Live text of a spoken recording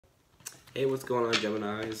Hey, what's going on,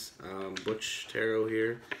 Geminis? Butchtarot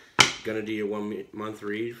here. Gonna do your 1 month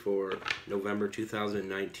read for November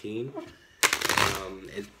 2019.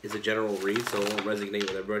 It's a general read, so it won't resonate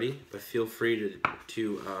with everybody, but feel free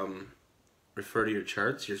to refer to your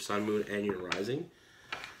charts, your sun, moon, and your rising.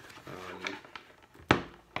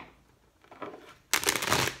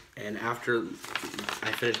 And after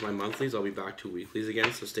I finish my monthlies, I'll be back to weeklies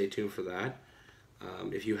again, so stay tuned for that.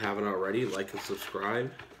 If you haven't already, like and subscribe.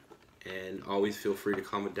 And always feel free to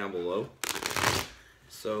comment down below.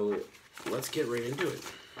 So let's get right into it.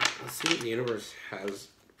 Let's see what the universe has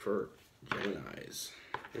for Geminis.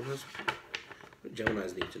 What do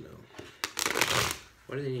Geminis need to know?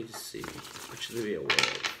 What do they need to see? What should they be aware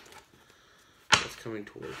of? What's coming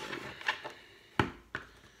towards them?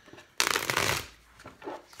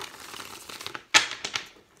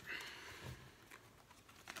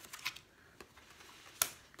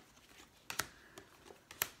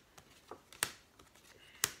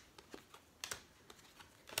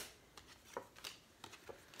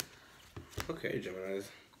 Okay, Geminis.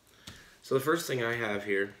 So the first thing I have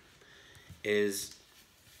here is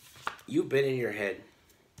you've been in your head.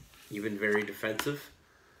 You've been very defensive.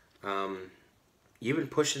 You've been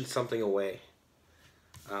pushing something away,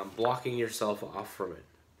 blocking yourself off from it.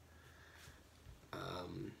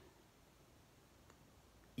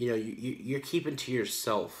 You're keeping to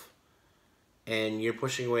yourself, and you're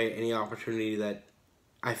pushing away any opportunity that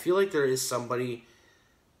I feel like there is somebody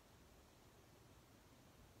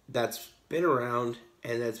that's been around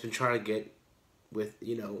and that's been trying to get with,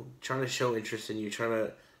 trying to show interest in you, trying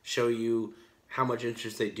to show you how much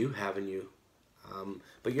interest they do have in you.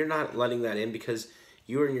 But you're not letting that in because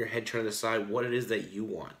you're in your head trying to decide what it is that you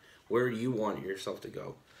want, where you want yourself to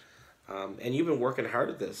go. And you've been working hard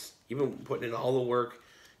at this. You've been putting in all the work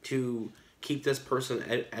to keep this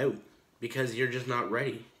person out because you're just not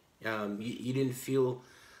ready. You didn't feel,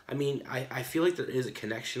 I feel like there is a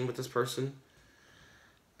connection with this person.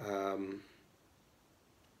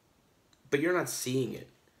 But you're not seeing it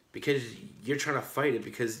because you're trying to fight it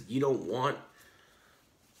because you don't want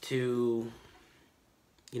to,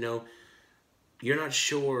 you're not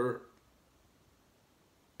sure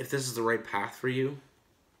if this is the right path for you.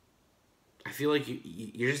 I feel like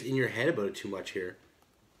you're just in your head about it too much here.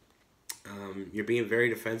 You're being very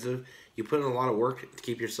defensive. You put in a lot of work to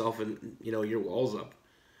keep yourself and, your walls up.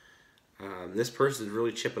 This person is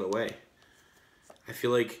really chipping away. I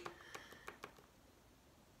feel like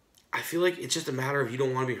it's just a matter of you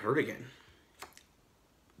don't want to be hurt again.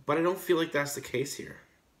 But I don't feel like that's the case here.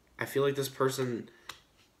 I feel like this person,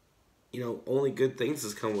 only good things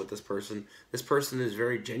has come with this person. This person is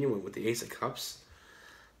very genuine with the Ace of Cups.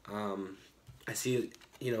 I see,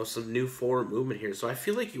 some new forward movement here. So I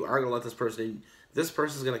feel like you are going to let this person in. This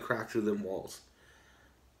person's going to crack through them walls.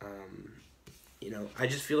 I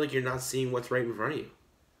just feel like you're not seeing what's right in front of you.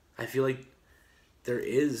 I feel like there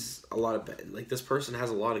is a lot of this person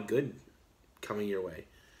has a lot of good coming your way,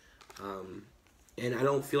 and I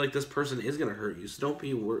don't feel like this person is gonna hurt you. So don't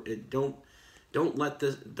be worried. Don't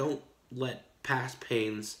let past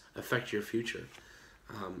pains affect your future.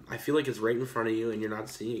 I feel like it's right in front of you, and you're not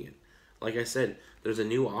seeing it. Like I said, there's a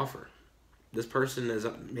new offer. This person has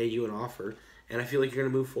made you an offer, and I feel like you're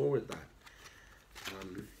gonna move forward with that.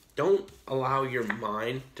 Don't allow your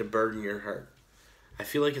mind to burden your heart. I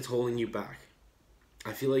feel like it's holding you back.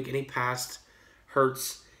 I feel like any past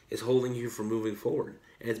hurts is holding you from moving forward,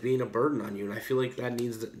 and it's being a burden on you. And I feel like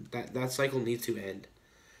that cycle needs to end.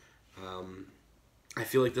 I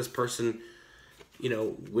feel like this person,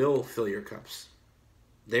 will fill your cups.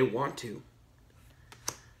 They want to.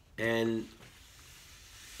 And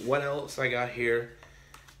what else I got here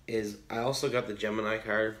is I also got the Gemini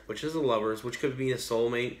card, which is the Lovers, which could be a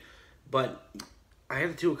soulmate, but I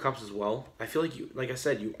have the Two of Cups as well. I feel like like I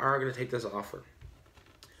said, you are going to take this offer.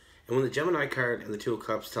 And when the Gemini card and the Two of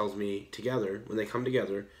Cups tells me together, when they come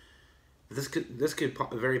together, this could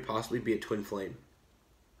very possibly be a twin flame.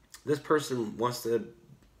 This person wants to,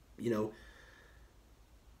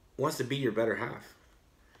 be your better half.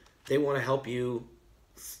 They want to help you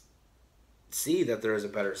see that there is a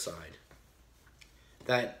better side.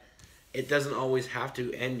 That it doesn't always have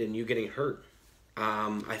to end in you getting hurt.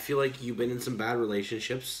 I feel like you've been in some bad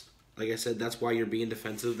relationships. Like I said, that's why you're being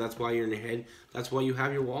defensive. That's why you're in your head. That's why you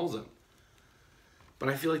have your walls up. But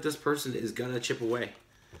I feel like this person is gonna chip away.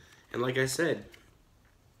 And like I said,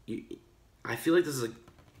 I feel like this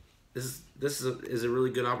is a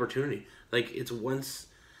really good opportunity. Like it's once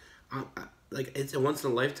a once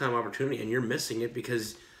in a lifetime opportunity, and you're missing it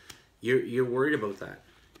because you're worried about that.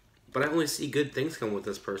 But I only see good things come with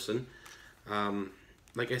this person.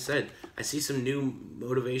 like I said, I see some new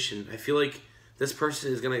motivation. I feel like this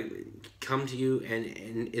person is gonna come to you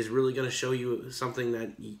and is really gonna show you something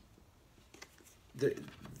that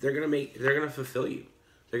they're gonna fulfill you.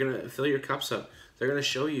 They're gonna fill your cups up. They're gonna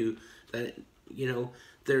show you that, you know,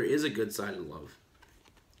 there is a good side of love.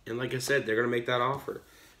 And like I said, they're gonna make that offer,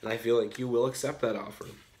 and I feel like you will accept that offer.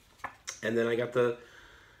 And then I got the,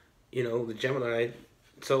 you know, the Gemini.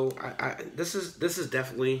 So this is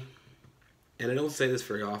definitely, and I don't say this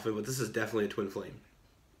very often, but this is definitely a twin flame.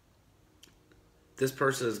 This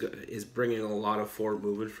person is bringing a lot of forward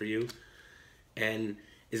movement for you, and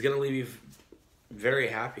is going to leave you very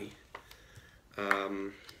happy.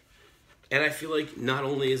 And I feel like not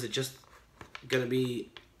only is it just going to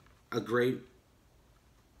be a great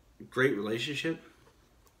relationship,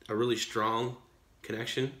 a really strong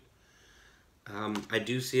connection, I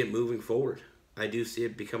do see it moving forward. I do see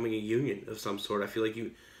it becoming a union of some sort. I feel like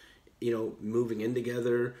you know, moving in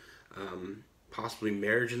together, possibly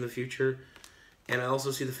marriage in the future. And I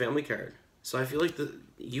also see the family card. So I feel like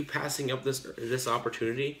you passing up this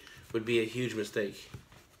opportunity would be a huge mistake.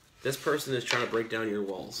 This person is trying to break down your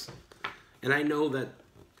walls. And I know that,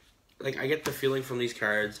 like, I get the feeling from these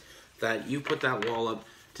cards that you put that wall up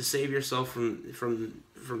to save yourself from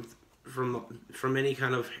any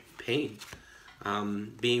kind of pain.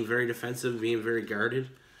 Being very defensive, being very guarded.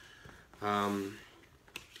 And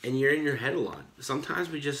you're in your head a lot. Sometimes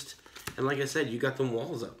and like I said, you got them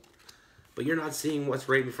walls up. But you're not seeing what's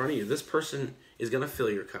right in front of you. This person is going to fill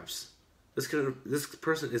your cups. This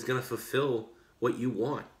person is going to fulfill what you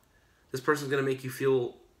want. This person is going to make you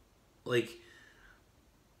feel like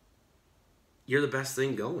you're the best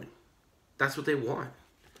thing going. That's what they want.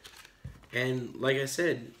 And like I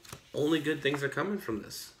said, only good things are coming from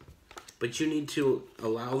this. But you need to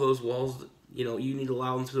allow those walls, you know, you need to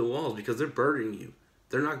allow them to the walls because they're burdening you.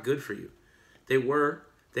 They're not good for you.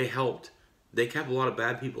 They helped. They kept a lot of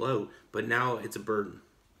bad people out, but now it's a burden.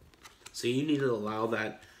 So you need to allow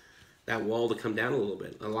that wall to come down a little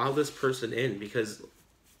bit. Allow this person in because,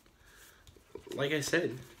 like I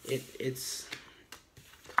said, it's.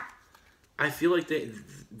 I feel like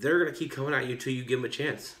they're gonna keep coming at you till you give them a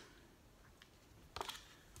chance.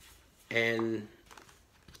 And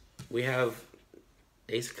we have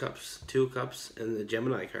Ace of Cups, Two of Cups, and the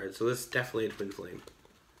Gemini card. So this is definitely a twin flame.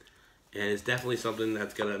 And it's definitely something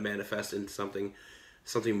that's going to manifest into something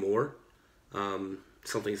more,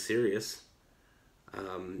 something serious.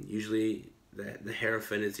 Usually the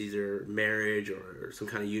Hierophant is either marriage or some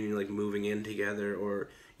kind of union, like moving in together, or,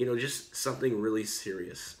 you know, just something really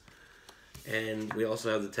serious. And we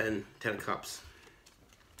also have the Ten of Cups.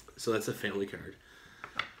 So that's a family card.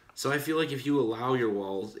 So I feel like if you allow your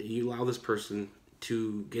walls, you allow this person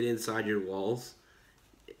to get inside your walls,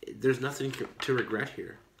 there's nothing to regret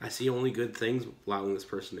here. I see only good things allowing this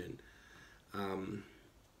person in.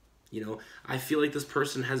 You know, I feel like this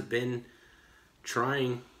person has been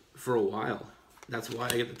trying for a while. That's why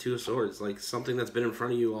I get the Two of Swords. Like something that's been in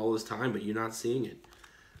front of you all this time, but you're not seeing it.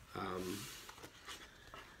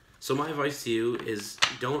 So my advice to you is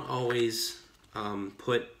don't always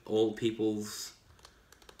put old people's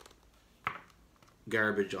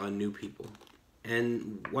garbage on new people.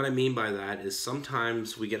 And what I mean by that is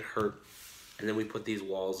sometimes we get hurt and then we put these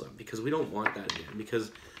walls up because we don't want that again.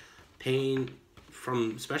 Because pain,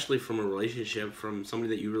 especially from a relationship, from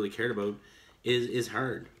somebody that you really cared about, is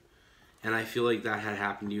hard. And I feel like that had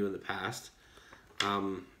happened to you in the past.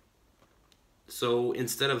 So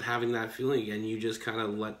instead of having that feeling again, you just kind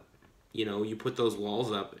of you put those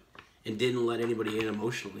walls up and didn't let anybody in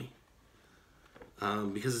emotionally.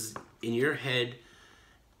 Because in your head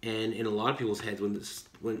and in a lot of people's heads,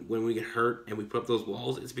 when we get hurt and we put up those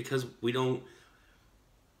walls, it's because we don't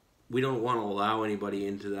want to allow anybody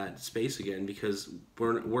into that space again because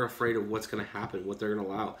we're afraid of what's going to happen, what they're going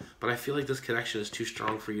to allow. But I feel like this connection is too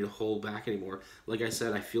strong for you to hold back anymore. Like I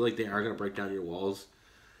said, I feel like they are going to break down your walls.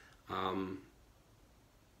 You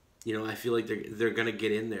know, I feel like they're going to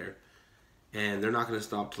get in there and they're not going to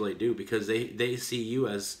stop till they do because they see you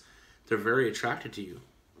as they're very attracted to you.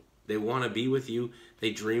 They want to be with you.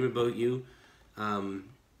 They dream about you. You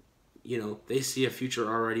know, they see a future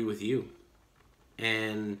already with you.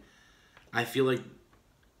 And I feel like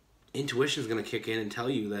intuition is going to kick in and tell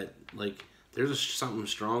you that, like, there's something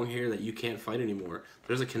strong here that you can't fight anymore.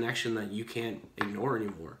 There's a connection that you can't ignore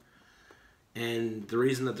anymore. And the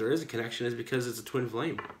reason that there is a connection is because it's a twin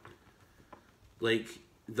flame. Like,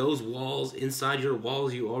 those walls, inside your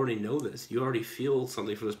walls, you already know this. You already feel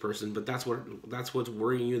something for this person, but that's what's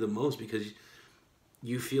worrying you the most because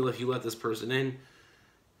you feel if you let this person in,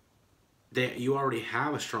 you already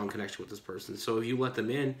have a strong connection with this person. So if you let them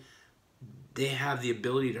in, they have the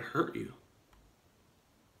ability to hurt you.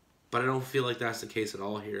 But I don't feel like that's the case at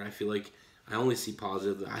all here. I feel like I only see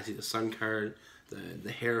positive. I see the Sun card,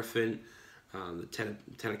 the Hierophant, the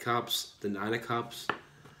ten of Cups, the Nine of Cups.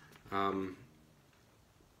 And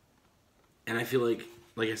I feel like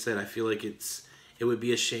I said, I feel like it would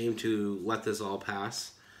be a shame to let this all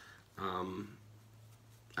pass.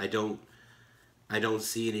 I don't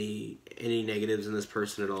see any negatives in this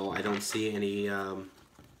person at all. I don't see any I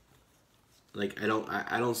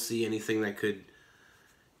don't see anything that could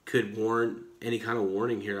warrant any kind of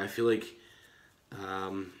warning here. I feel like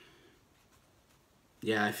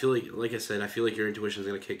yeah, I feel like I said, I feel like your intuition is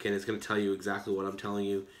going to kick in. It's going to tell you exactly what I'm telling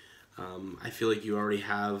you. I feel like you already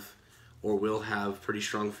have or will have pretty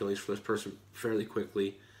strong feelings for this person fairly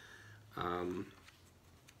quickly. And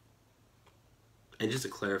just to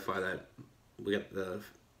clarify that, we got the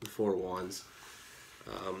Four of Wands.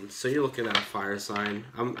 So you're looking at a fire sign.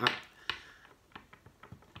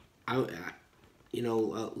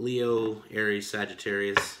 Leo, Aries,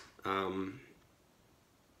 Sagittarius.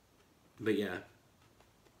 But yeah.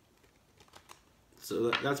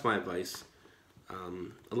 So that's my advice.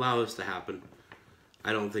 Allow this to happen.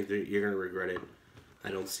 I don't think that you're going to regret it. I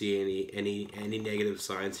don't see any negative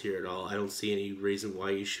signs here at all. I don't see any reason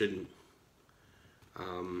why you shouldn't.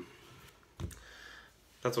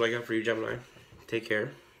 That's what I got for you, Gemini. Take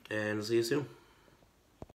care, and I'll see you soon.